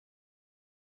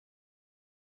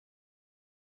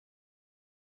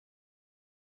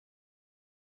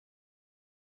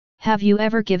Have you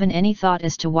ever given any thought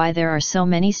as to why there are so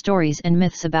many stories and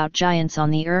myths about giants on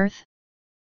the earth?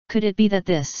 Could it be that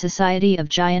this society of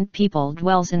giant people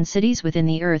dwells in cities within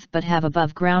the earth but have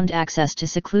above-ground access to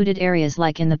secluded areas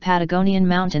like in the Patagonian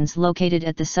Mountains located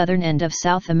at the southern end of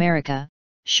South America,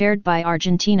 shared by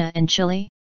Argentina and Chile?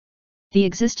 The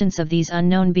existence of these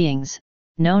unknown beings,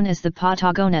 known as the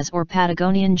Patagones or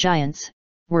Patagonian Giants,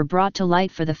 were brought to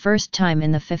light for the first time in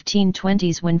the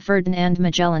 1520s when Ferdinand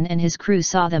Magellan and his crew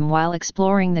saw them while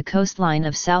exploring the coastline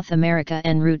of South America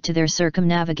en route to their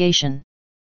circumnavigation.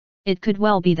 It could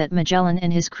well be that Magellan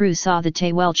and his crew saw the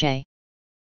Tehuelche.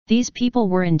 These people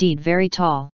were indeed very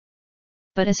tall.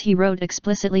 But as he wrote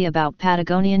explicitly about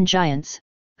Patagonian giants,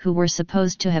 who were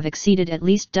supposed to have exceeded at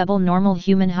least double normal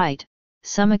human height,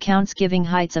 some accounts giving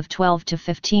heights of 12 to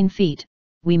 15 feet,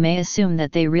 we may assume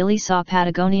that they really saw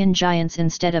Patagonian giants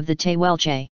instead of the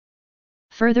Tehuelche.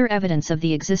 Further evidence of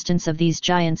the existence of these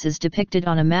giants is depicted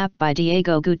on a map by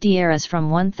Diego Gutierrez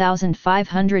from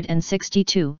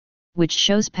 1562, which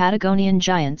shows Patagonian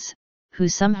giants, who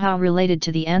somehow related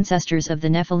to the ancestors of the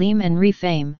Nephilim and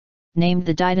Rephaim, named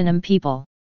the Didynean people.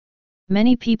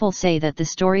 Many people say that the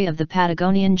story of the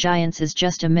Patagonian giants is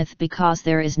just a myth because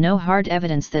there is no hard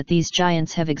evidence that these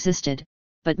giants have existed,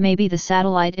 but maybe the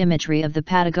satellite imagery of the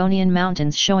Patagonian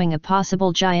Mountains showing a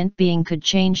possible giant being could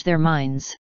change their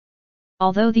minds.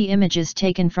 Although the images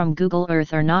taken from Google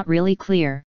Earth are not really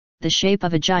clear, the shape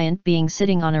of a giant being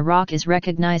sitting on a rock is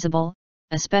recognizable,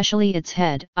 especially its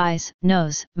head, eyes,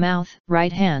 nose, mouth,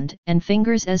 right hand, and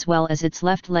fingers as well as its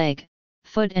left leg,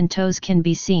 foot and toes can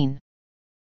be seen.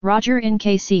 Roger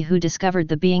NKC, who discovered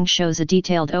the being, shows a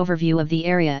detailed overview of the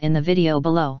area in the video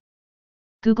below.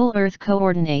 Google Earth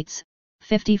coordinates: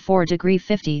 54 degree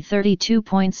 50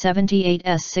 32.78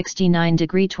 s 69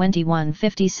 degree 21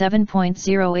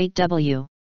 57.08 w.